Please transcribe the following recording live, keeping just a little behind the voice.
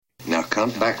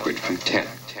count backward from 10.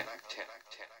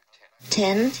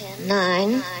 10,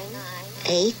 9,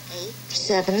 8,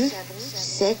 7,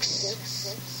 6,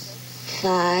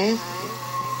 5,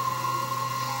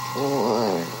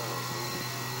 4.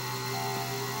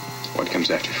 What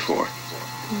comes after 4?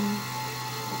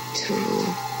 2.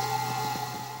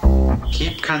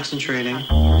 Keep concentrating.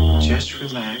 Just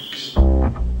relax.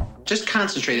 Just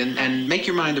concentrate and make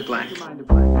your mind a blank.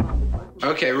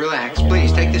 Okay, relax.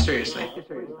 Please, take this seriously.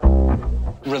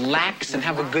 Relax and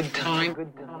have a good time.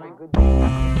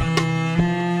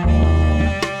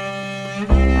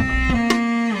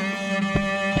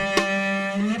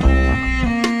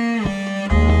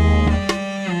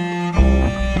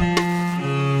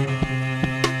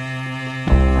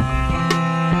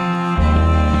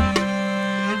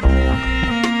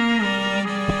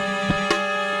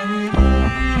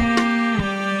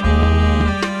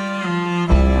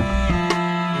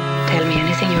 Tell me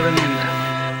anything you remember.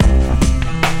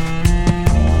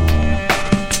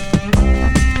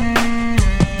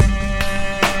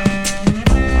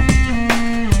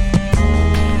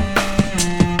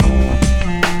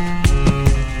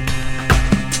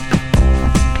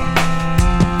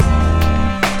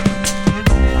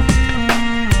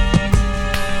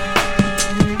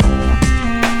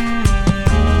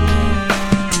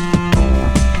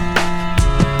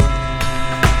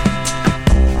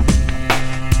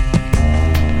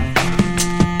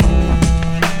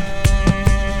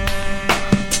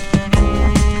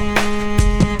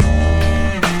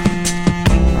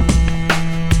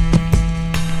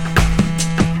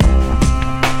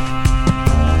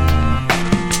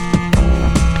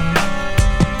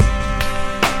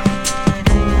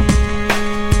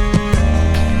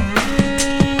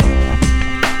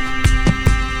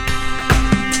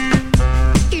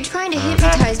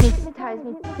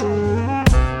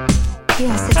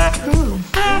 Yes, it's true.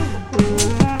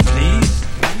 Please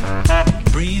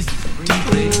breathe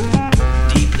deeply,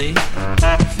 deeply,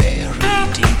 very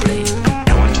deeply. I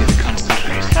want you to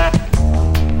concentrate.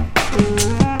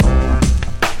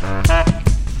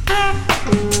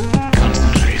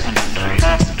 Concentrate, concentrate,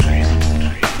 concentrate,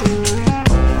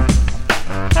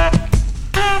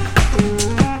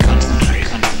 concentrate, concentrate,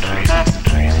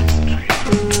 concentrate,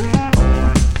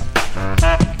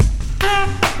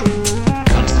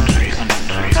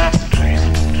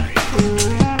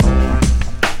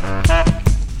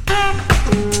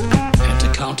 At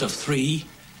the count of 3,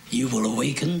 you will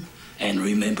awaken and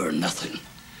remember nothing.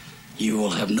 You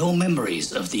will have no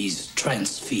memories of these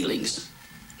trance feelings.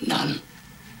 None.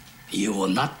 You will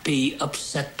not be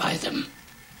upset by them.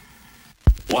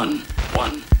 1,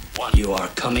 1, 1. You are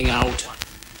coming out.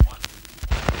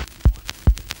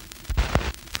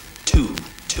 2,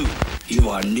 2. You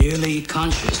are nearly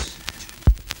conscious.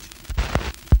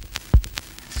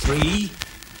 3.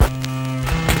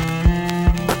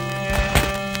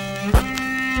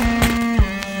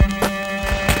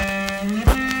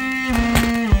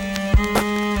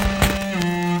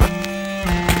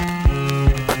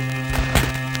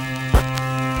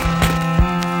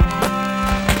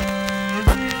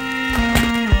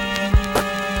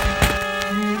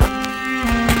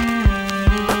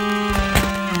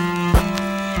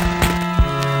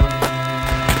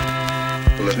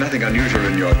 Well, there's nothing unusual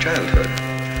in your childhood.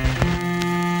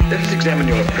 Let us examine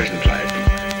your present life.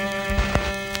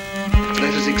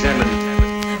 Let us examine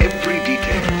every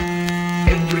detail,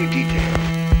 every detail,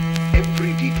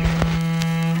 every detail,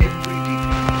 every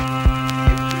detail,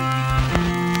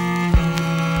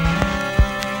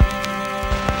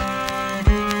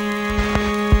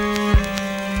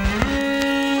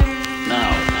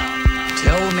 Now,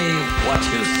 tell me what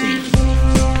you see.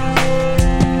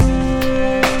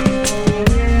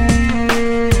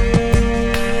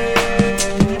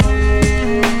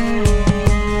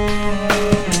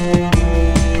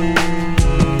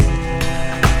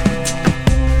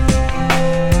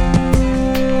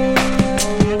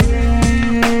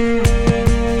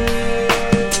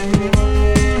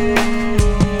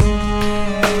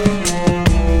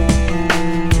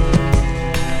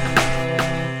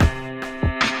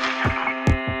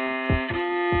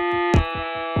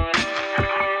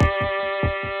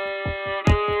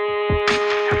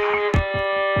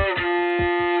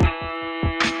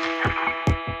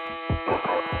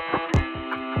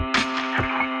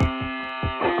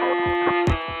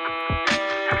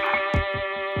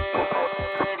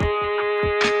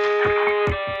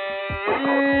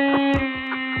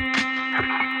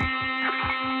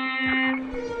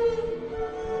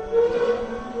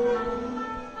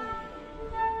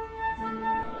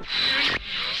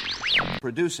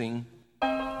 Producing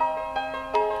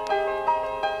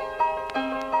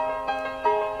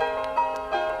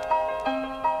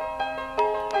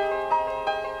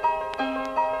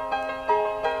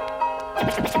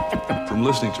From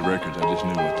listening to records, I just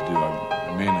knew what to do.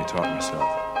 I mainly taught myself.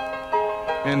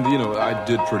 And, you know, I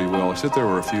did pretty well, except there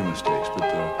were a few mistakes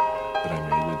that I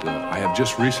made that I have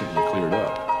just recently cleared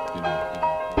up, you know.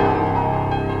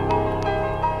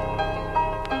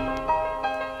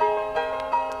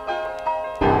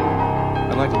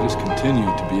 I'd like to just continue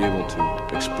to be able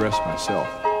to express myself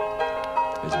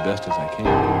as best as I can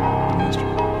in the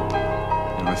instrument.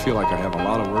 You know, I feel like I have a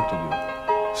lot of work to do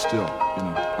still, you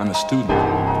know. I'm a student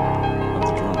of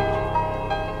the drums.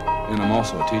 And I'm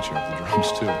also a teacher of the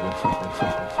drums too, you know.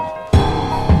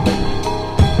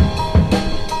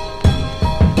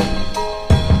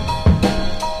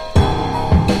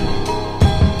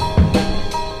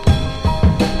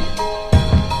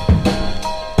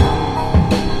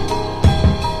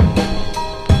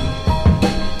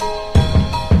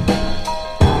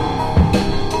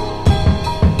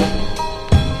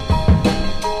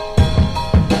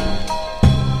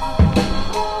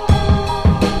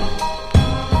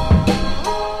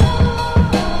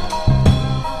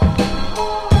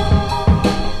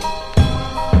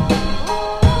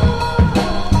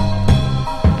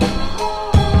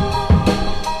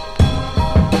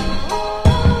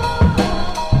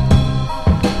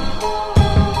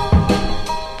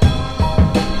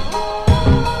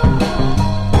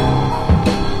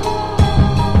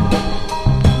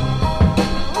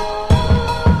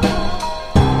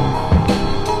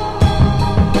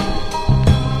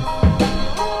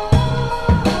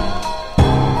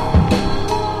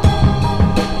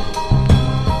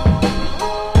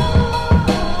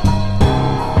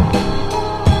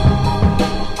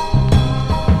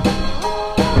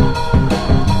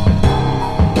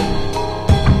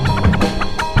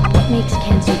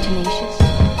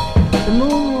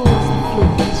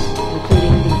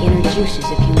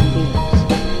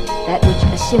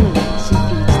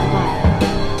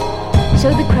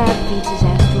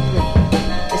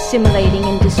 Assimilating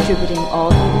and distributing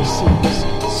all he receives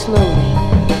slowly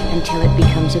until it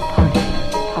becomes a part of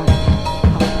him, part of him.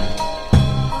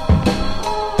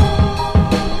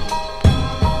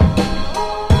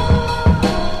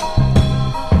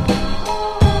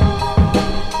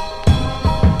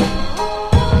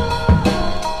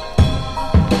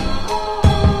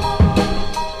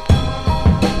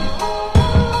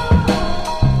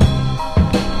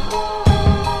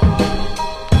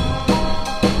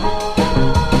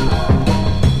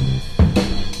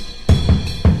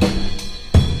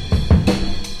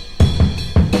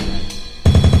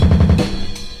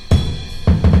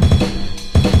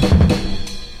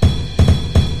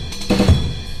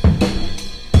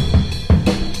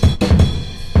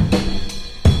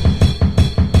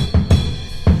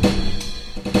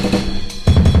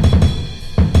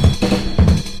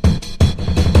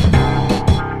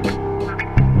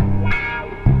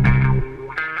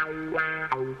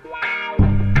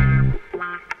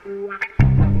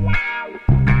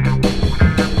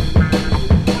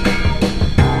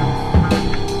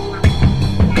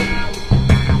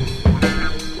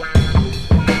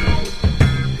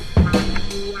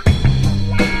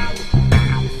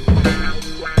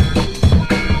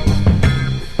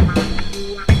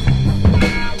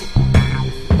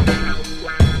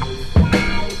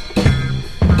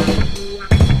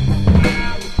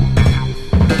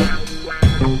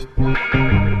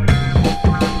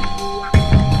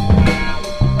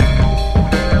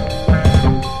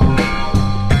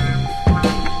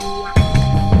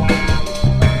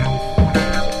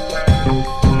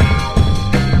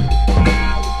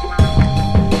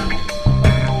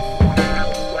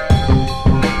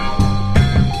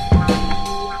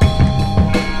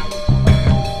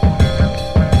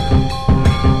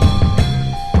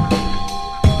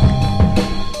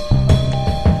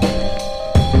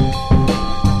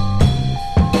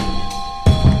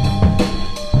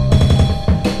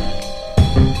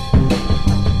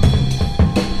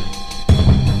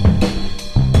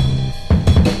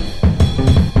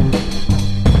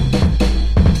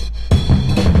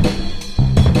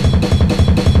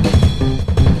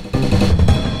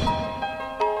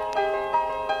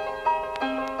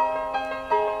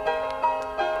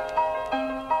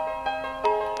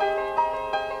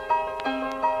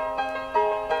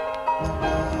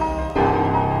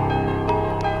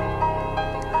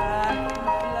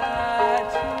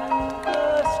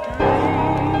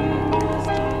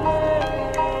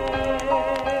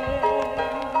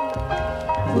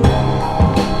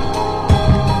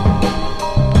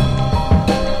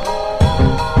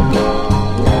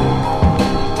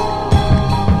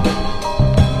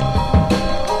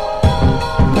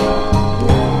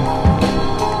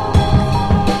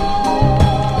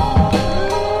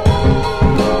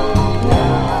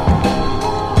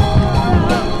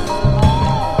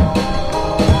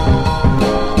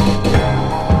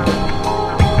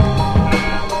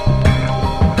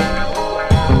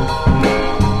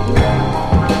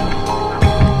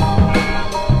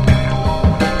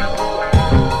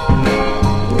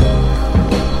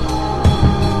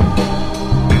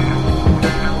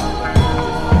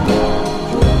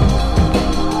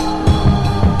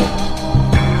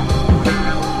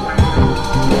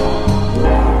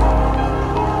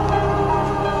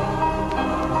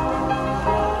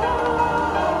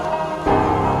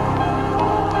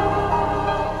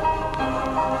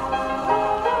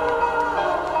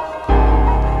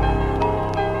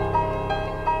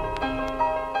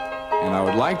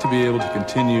 like to be able to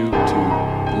continue to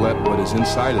let what is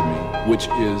inside of me, which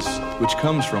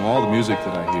comes from all the music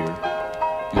that I hear,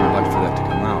 I'd like for that to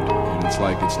come out. And it's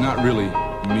like, it's not really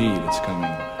me that's coming.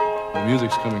 The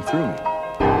music's coming through me.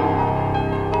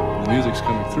 The music's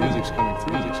coming through, music's coming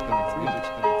through, music's coming through, music's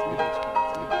coming through.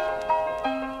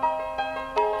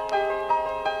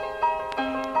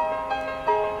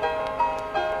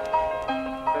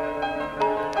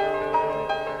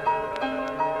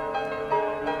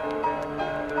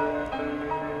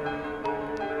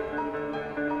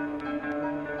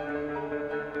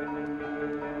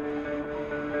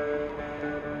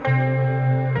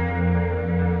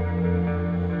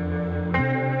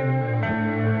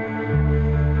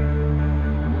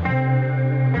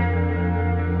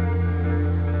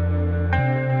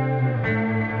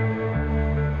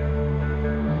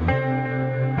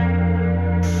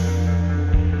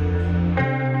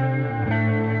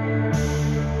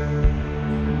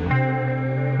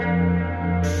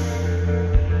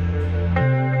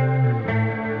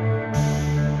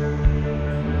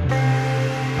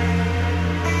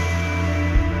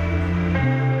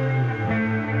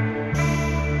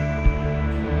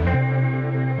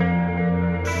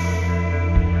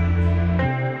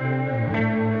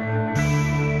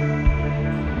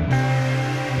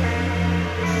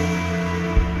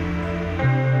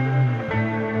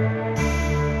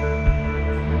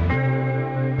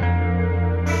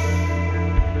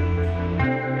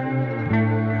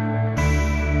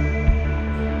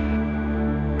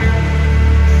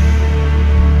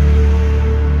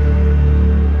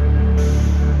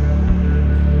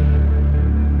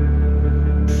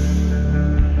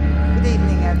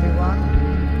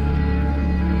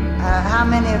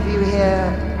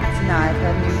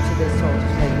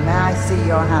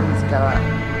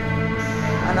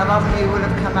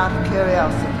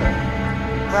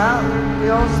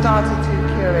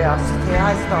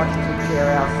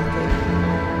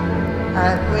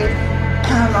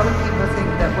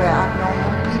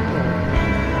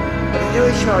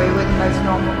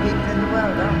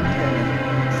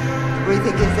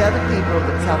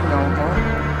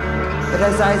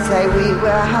 We're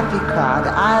a happy crowd.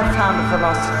 I have found a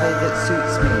philosophy that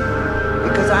suits me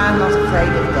because I am not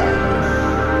afraid of death.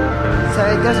 So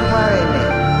it doesn't worry me.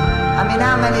 I mean,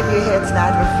 how many of you here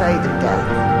tonight are afraid of death?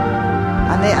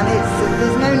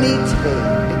 There's no need to be,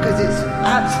 because it's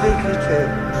absolutely true.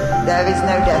 There is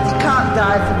no death. You can't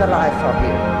die for the life of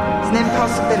you. It's an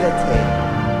impossibility.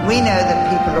 We know that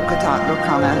people look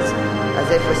on us as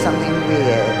if we're something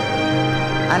weird.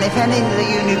 And if any of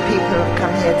you new people have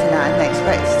come here tonight and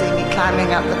expect to see me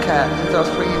climbing up the curtains or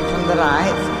swinging from the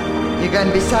lights, you're going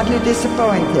to be sadly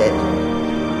disappointed.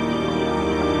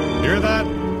 Hear that?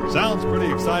 Sounds pretty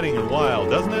exciting and wild,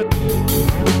 doesn't it?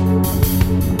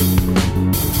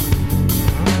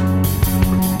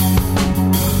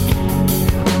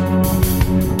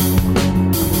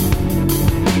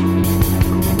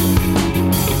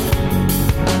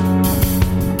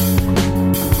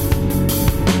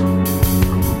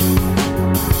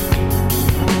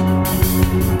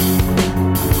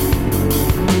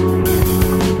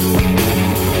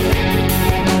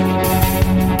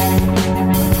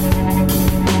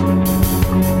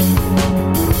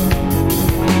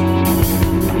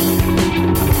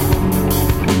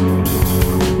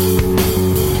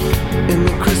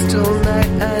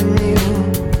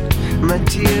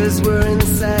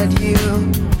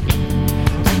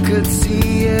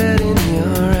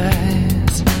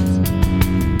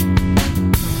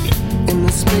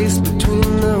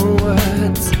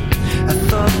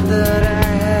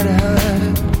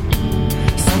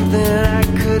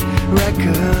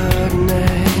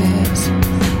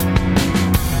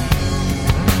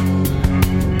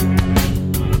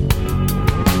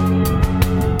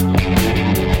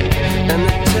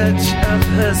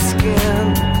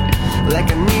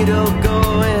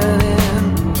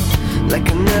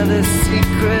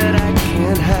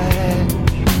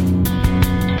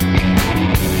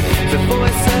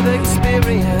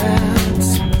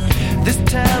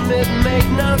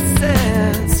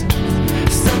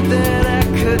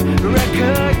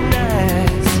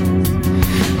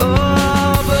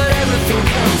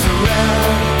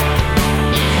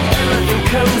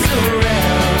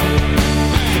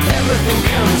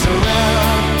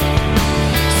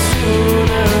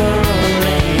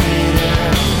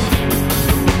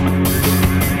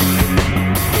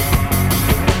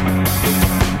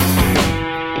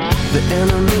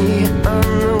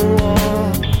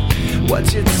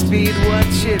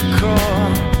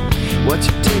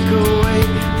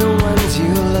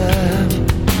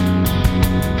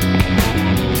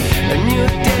 A new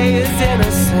day is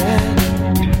innocent,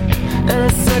 and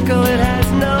a circle it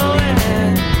has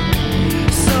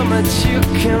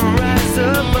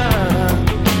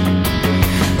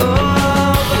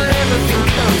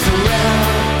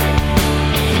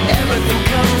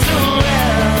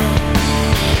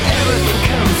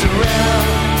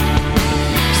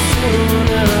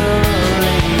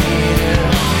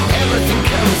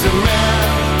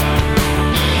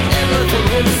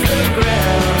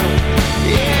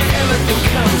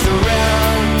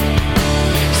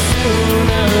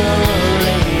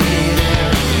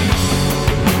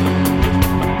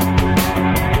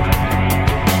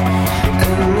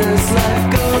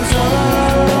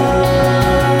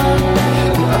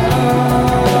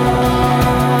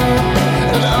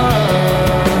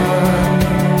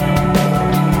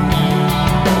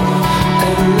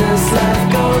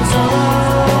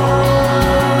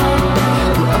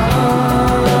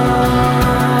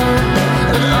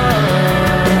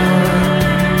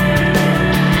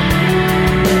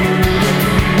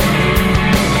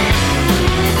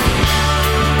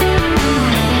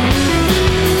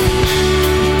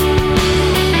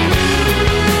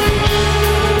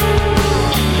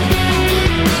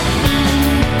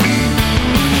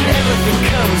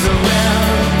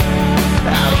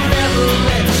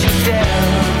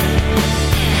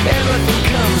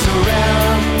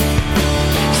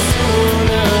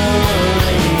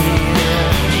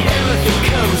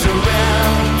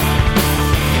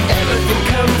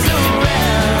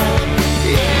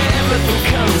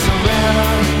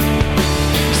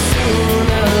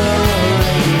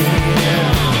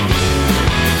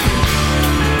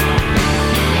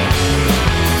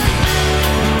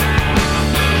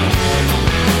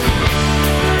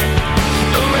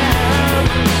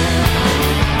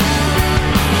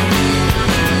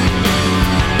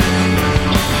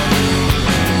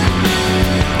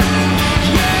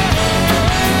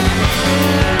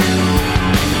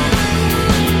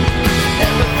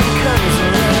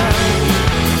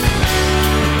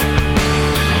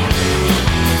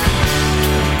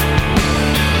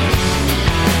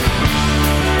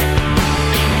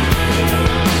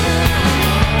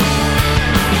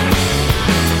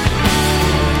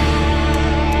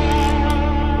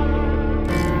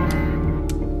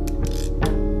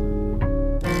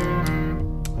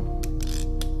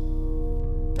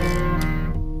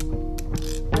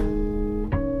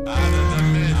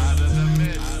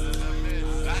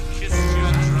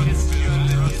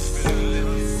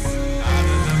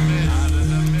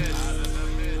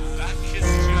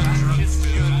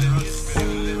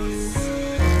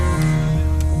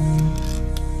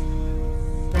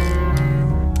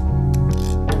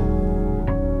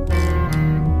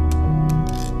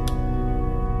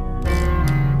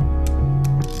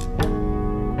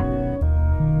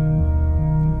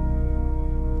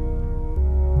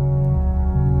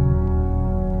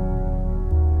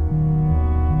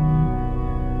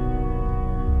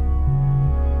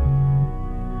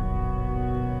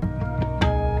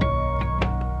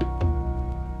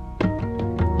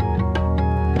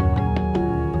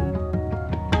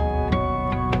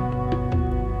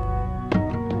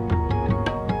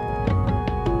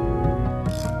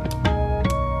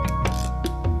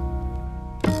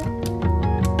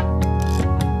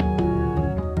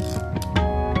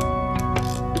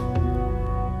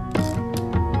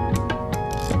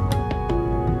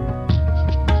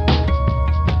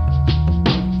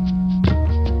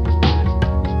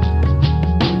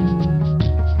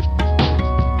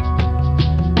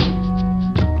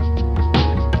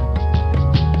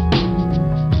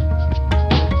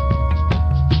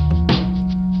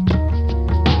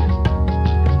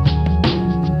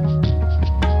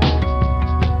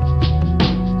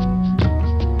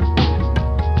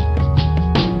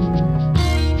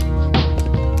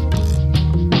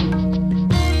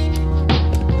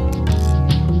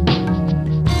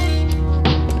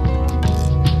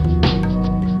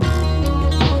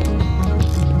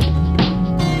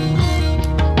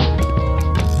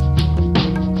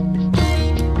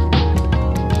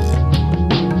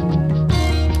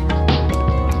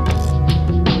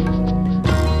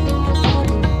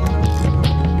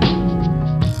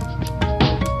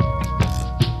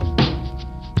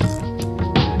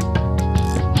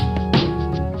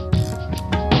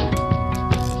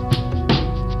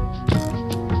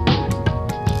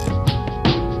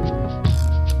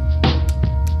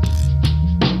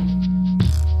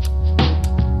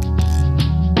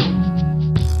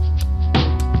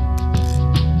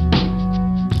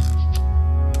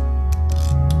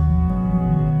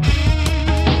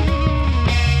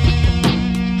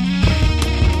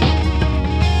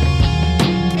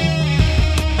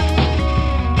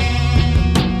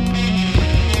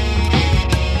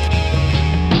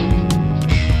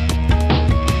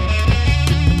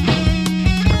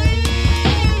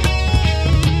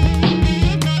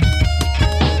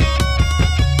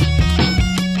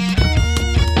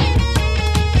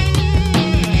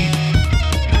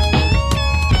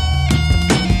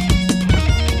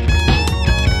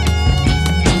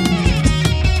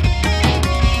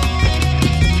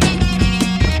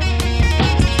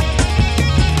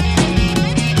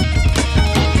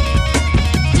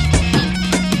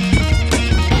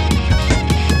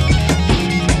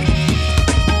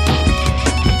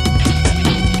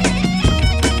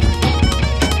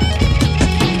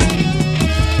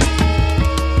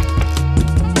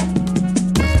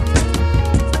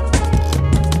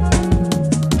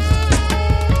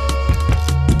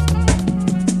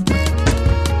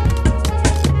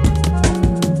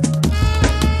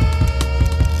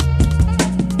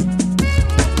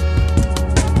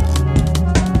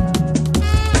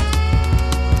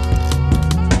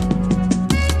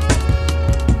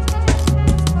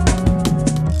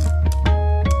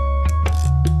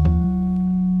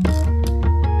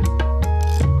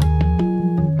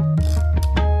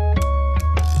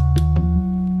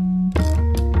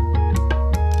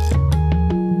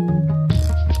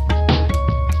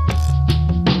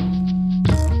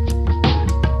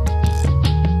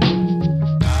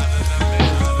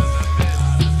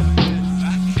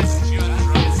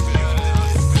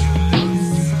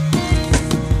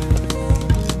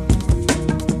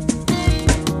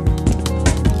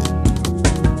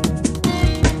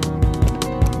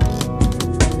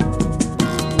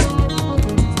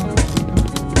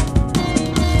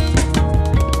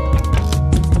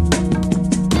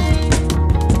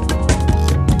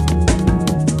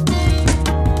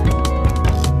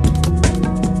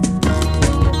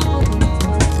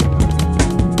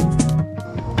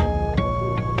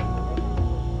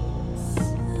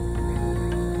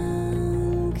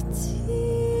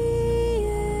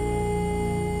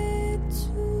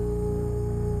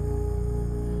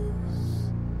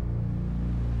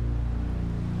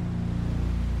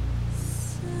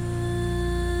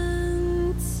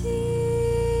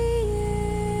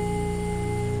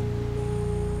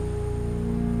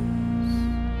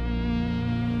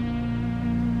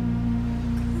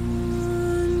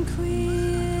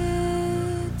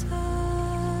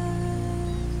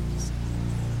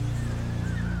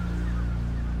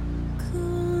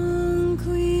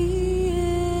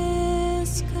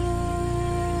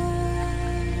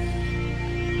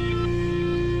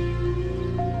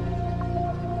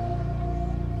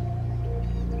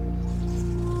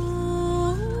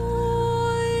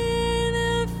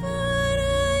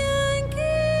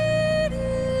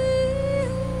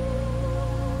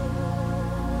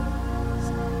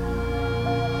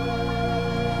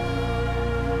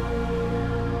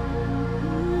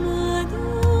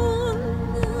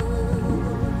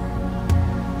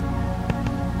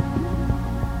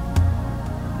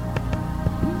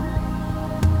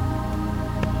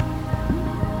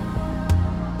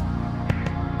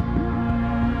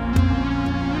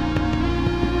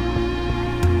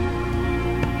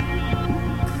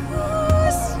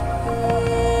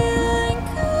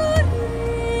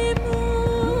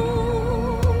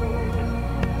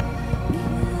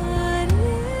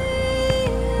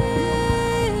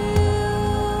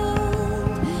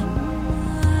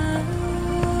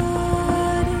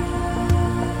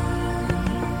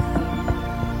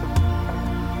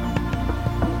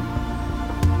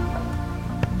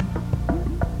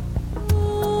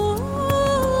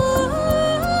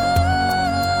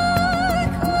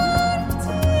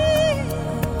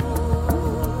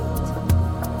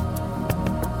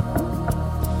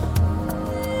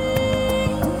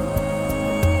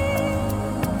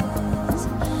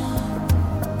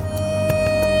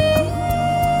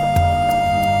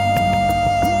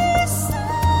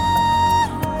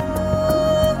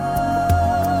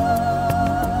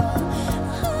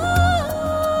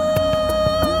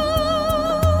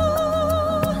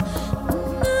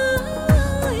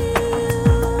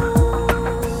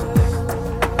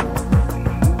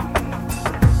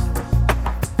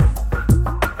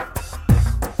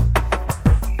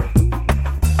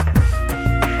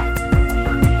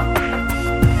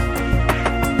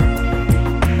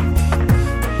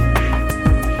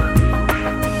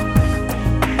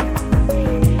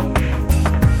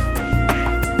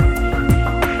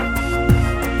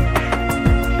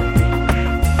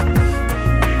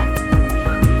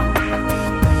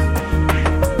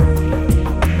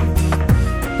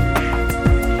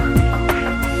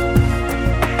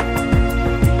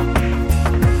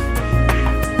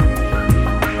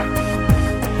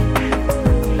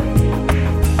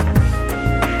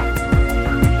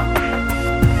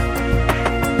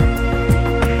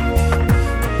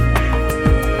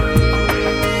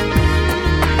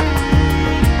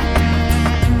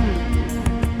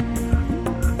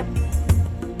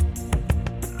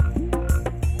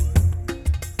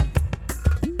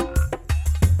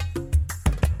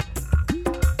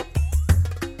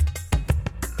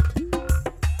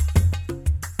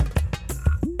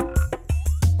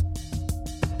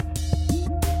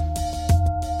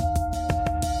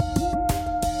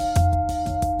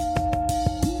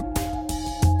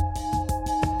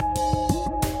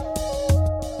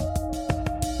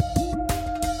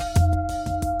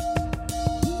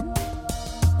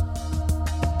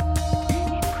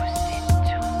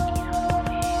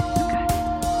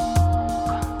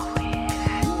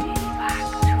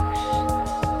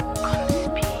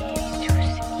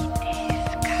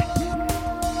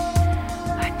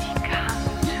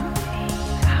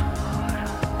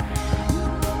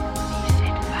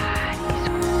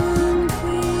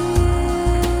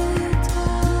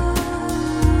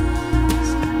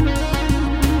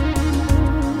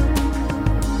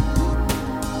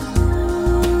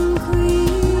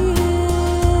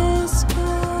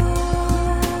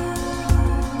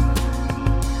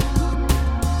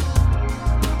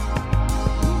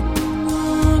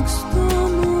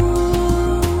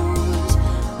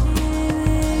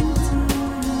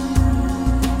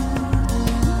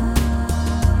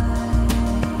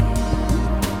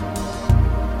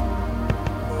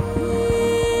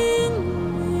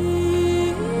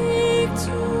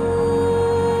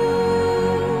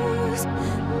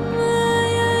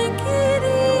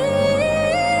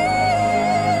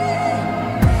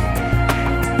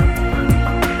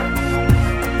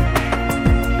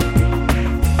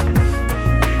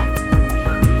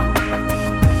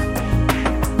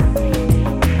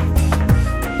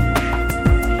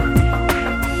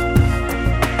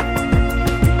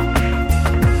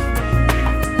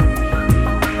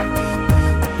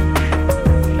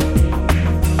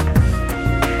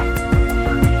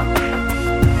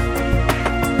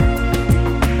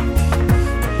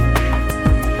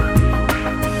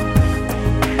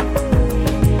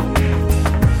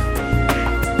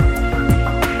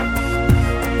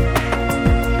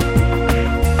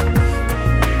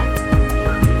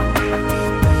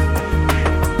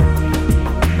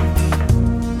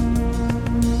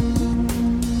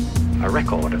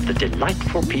record of the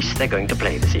delightful piece they're going to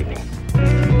play this evening.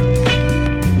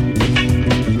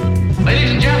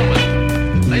 Ladies and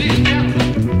gentlemen, ladies and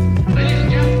gentlemen, ladies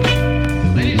and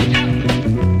gentlemen, ladies and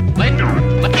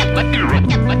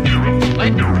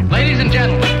gentlemen, ladies and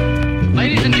gentlemen,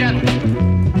 ladies and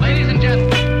gentlemen, ladies and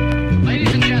gentlemen,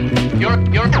 ladies and gentlemen, your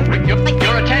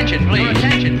attention, please. Your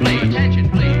attention, please. Attention,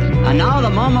 please. And now the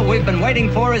moment we've been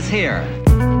waiting for is here.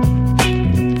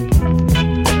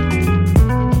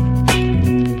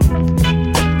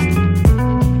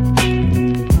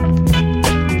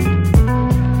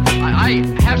 I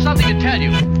have something to tell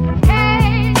you.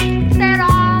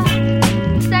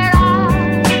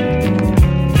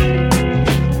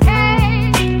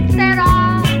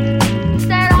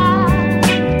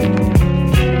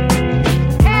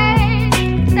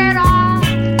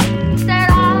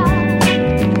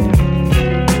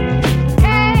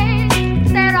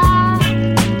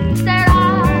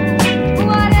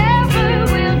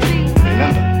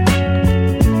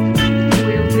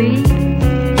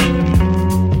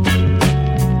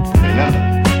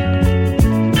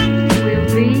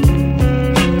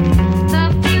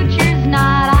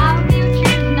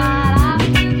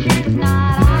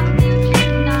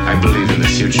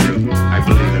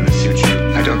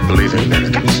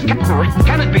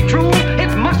 Can it be true?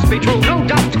 It must be true, no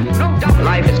doubt, no doubt.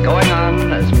 Life is going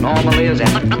on as normally as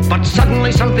ever. But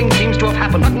suddenly something seems to have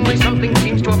happened. Suddenly something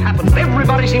seems to have happened.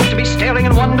 Everybody seems to be staring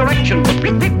in one direction.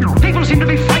 People seem to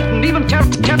be frightened, even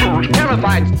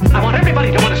terrified. I want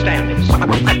everybody to understand this. I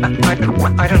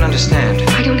don't understand.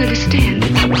 I don't understand.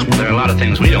 There are a lot of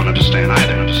things we don't understand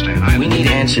either. We need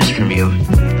answers from you.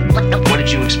 What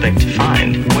did you expect to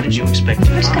find? What did you expect to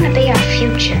find? What's going to be our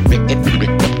future?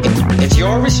 It's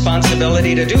your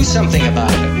responsibility to do something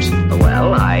about it.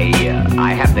 Well,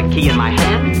 I have the key in my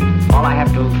hand. All I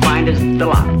have to find is the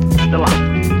lock. The lock.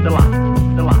 The lock.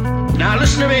 The lock. Now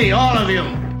listen to me, all of you.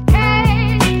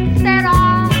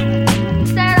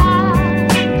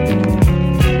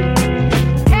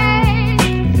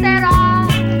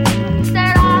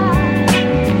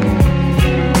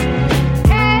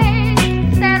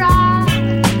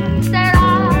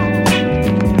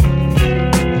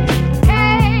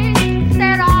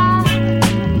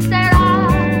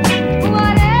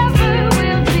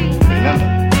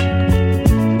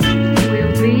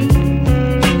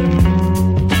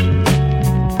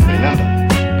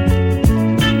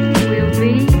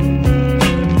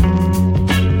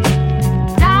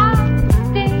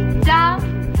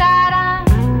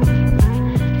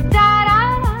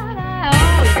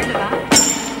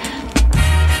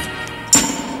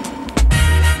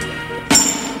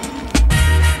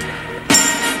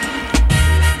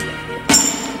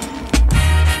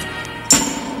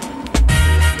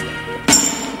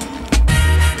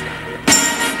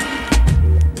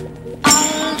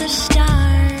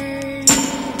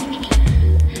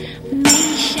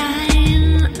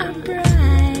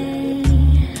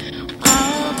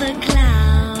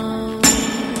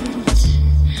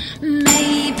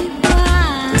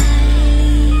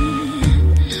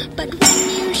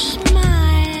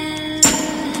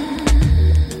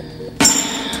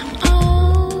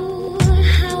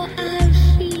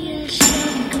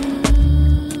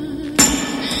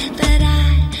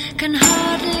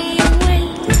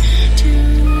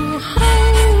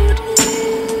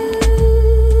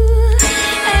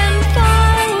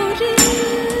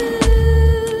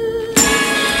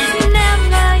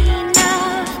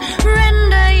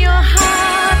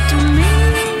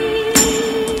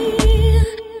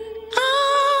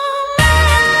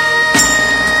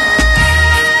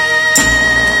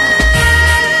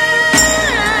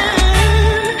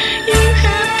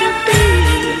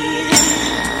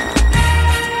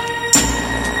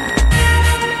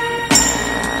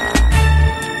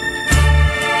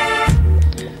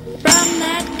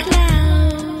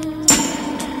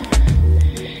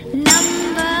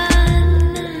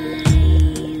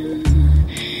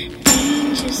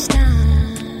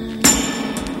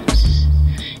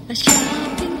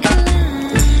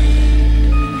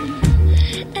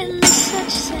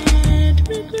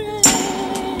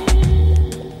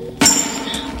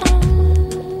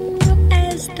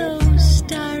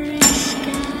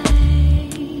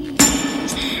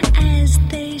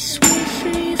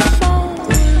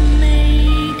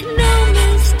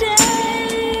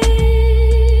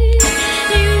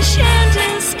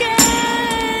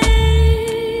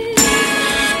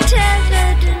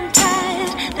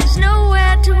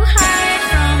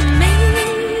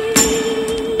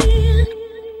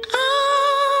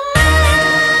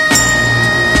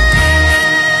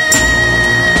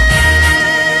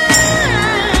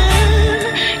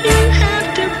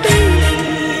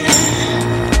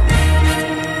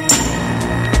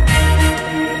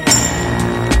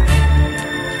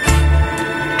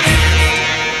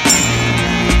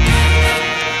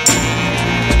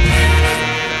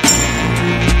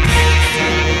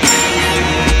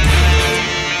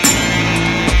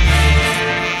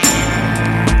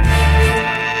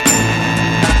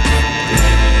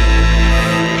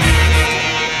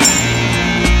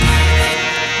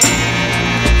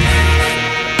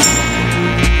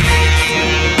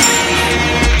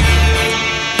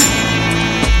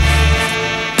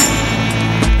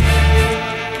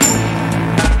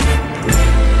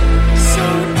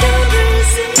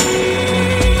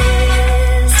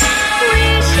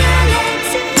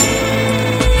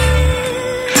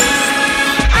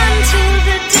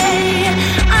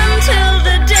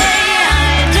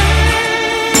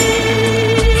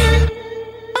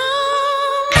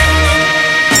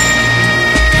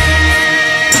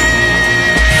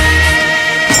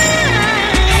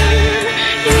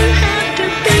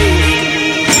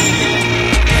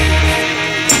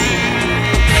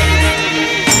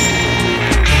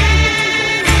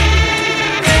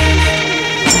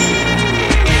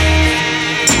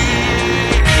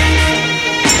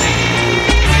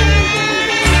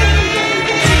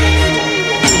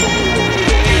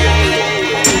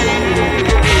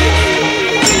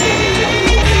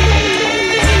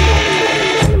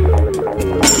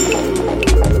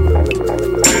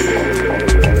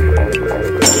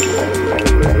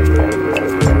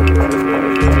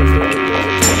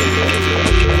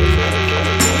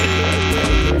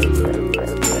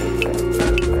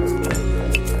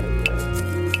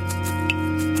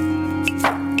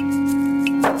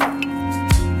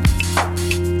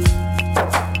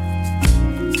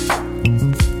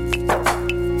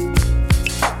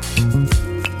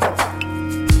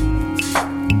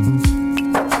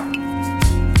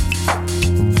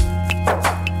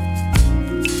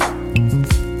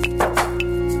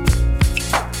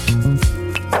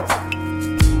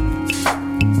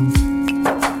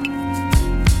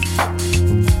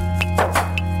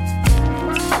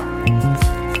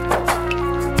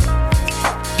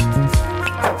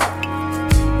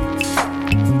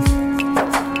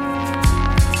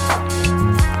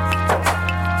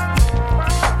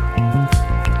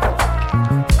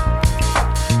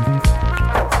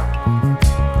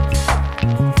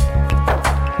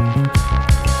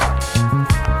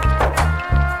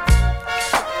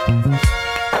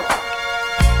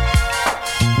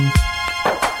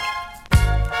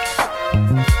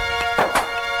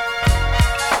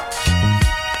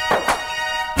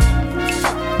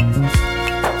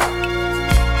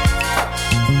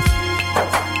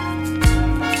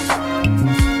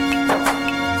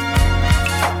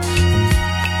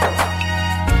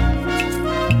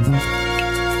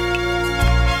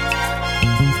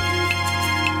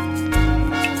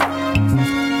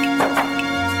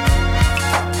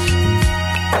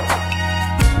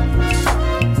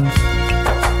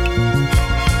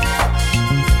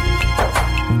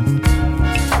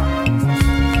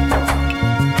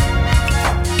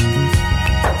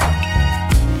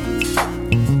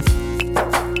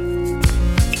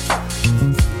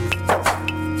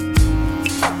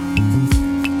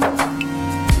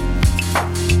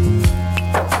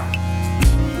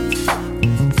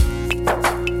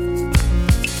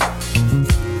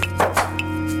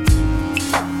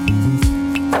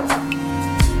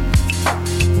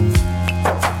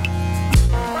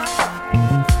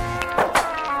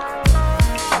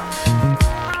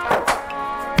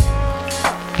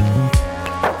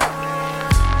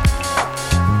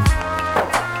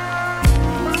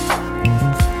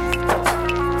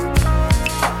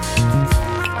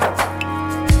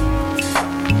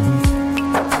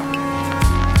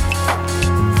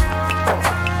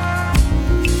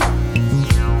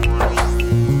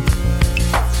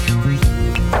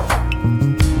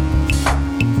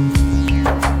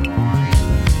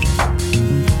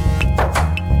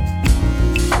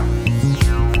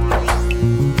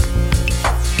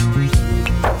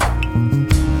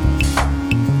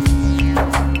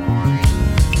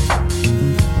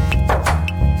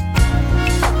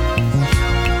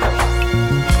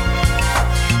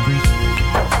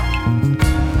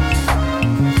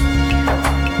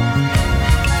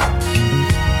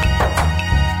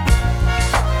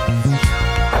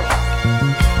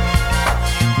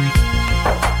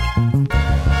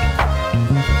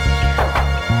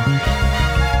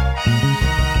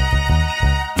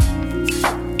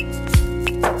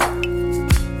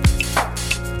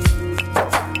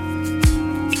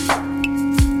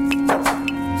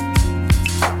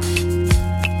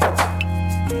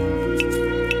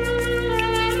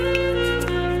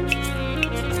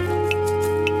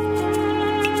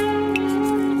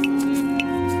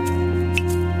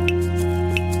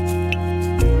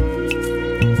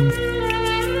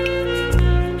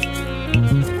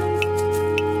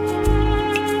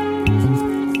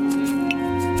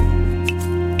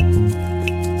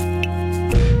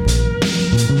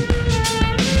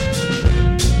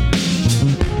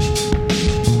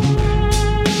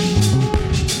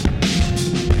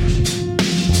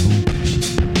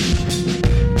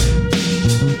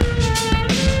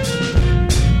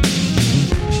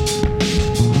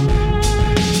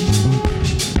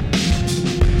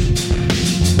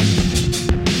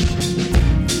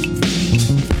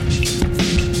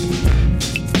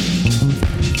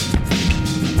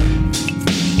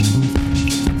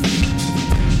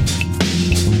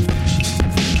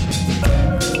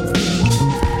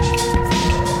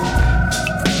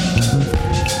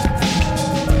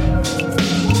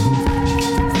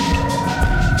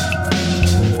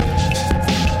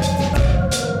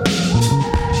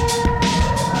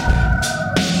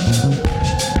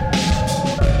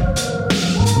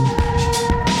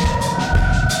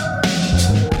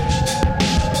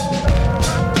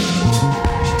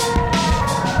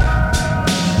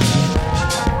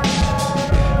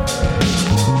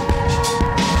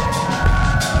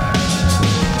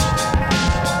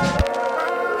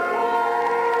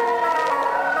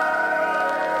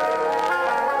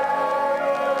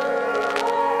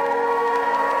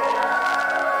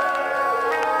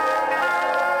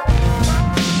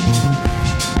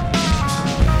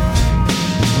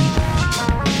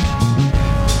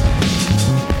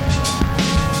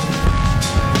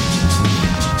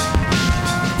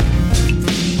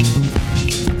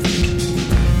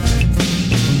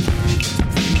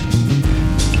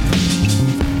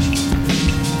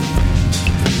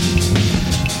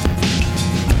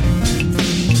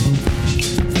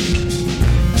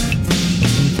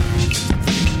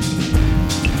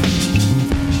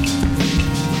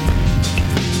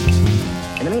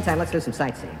 meantime, let's do some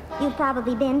sightseeing. You've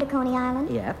probably been to Coney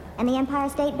Island? Yep. And the Empire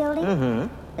State Building?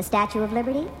 Mm-hmm. The Statue of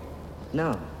Liberty?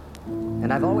 No.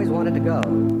 And I've always wanted to go.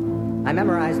 I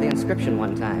memorized the inscription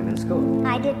one time in school.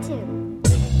 I did too.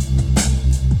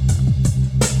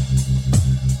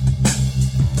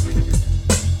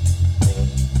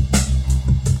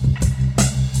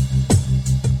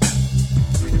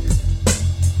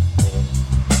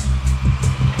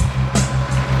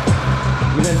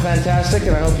 You've been fantastic,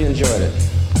 and I hope you enjoyed it.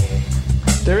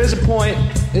 There is a point.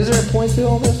 Is there a point to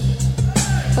all this?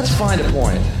 Let's find a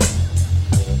point.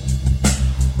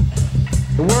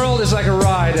 The world is like a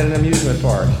ride at an amusement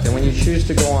park, and when you choose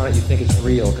to go on it, you think it's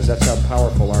real, because that's how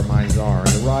powerful our minds are. And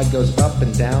the ride goes up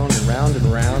and down and round and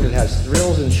round. It has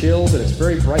thrills and chills, and it's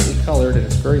very brightly colored, and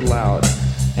it's very loud,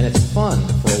 and it's fun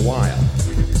for a while.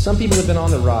 Some people have been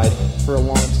on the ride for a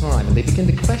long time, and they begin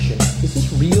to question, is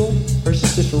this real, or is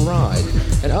this just a ride?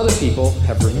 And other people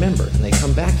have remembered, and they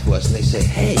come back to us, and they say,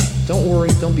 hey, don't worry,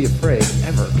 don't be afraid,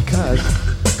 ever, because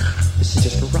this is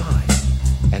just a ride.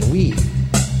 And we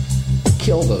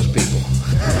kill those people.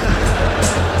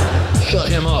 Shut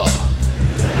him up.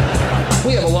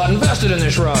 We have a lot invested in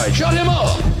this ride. Shut him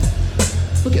up.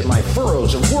 Look at my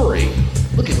furrows of worry.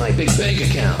 Look at my big bank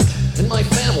account and my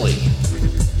family.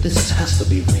 This has to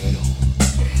be real.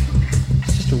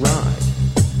 It's just a ride.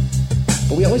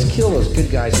 But we always kill those good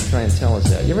guys who try and tell us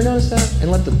that. You ever notice that? And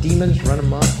let the demons run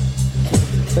amok?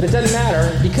 But it doesn't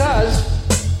matter because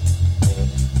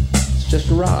it's just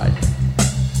a ride.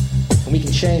 And we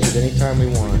can change it anytime we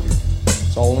want.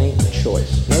 It's only a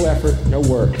choice. No effort, no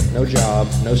work, no job,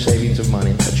 no savings of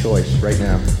money. A choice right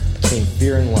now between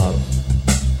fear and love.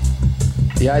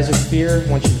 The eyes of fear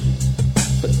want you to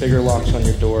put bigger locks on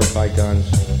your door, buy guns,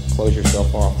 close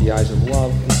yourself off. The eyes of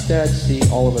love instead see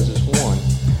all of us as one.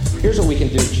 Here's what we can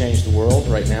do to change the world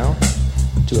right now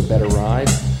to a better ride.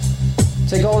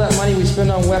 Take all that money we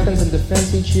spend on weapons and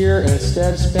defense each year and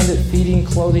instead spend it feeding,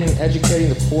 clothing, and educating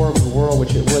the poor of the world,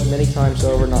 which it would many times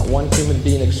over, not one human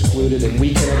being excluded, and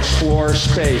we can explore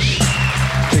space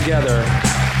together,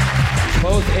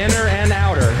 both inner and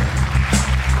outer,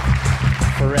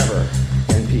 forever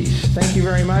in peace. Thank you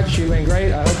very much. You've been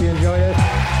great. I hope you enjoy it.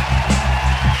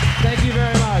 Thank you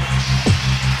very much.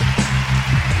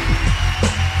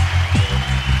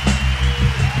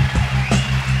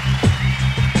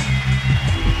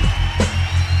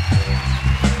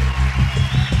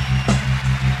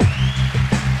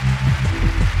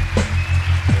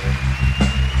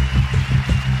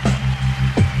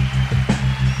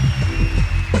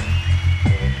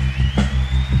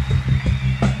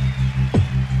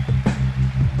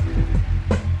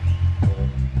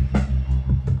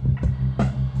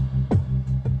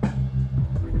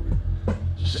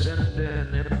 Send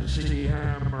an empty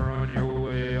hammer on your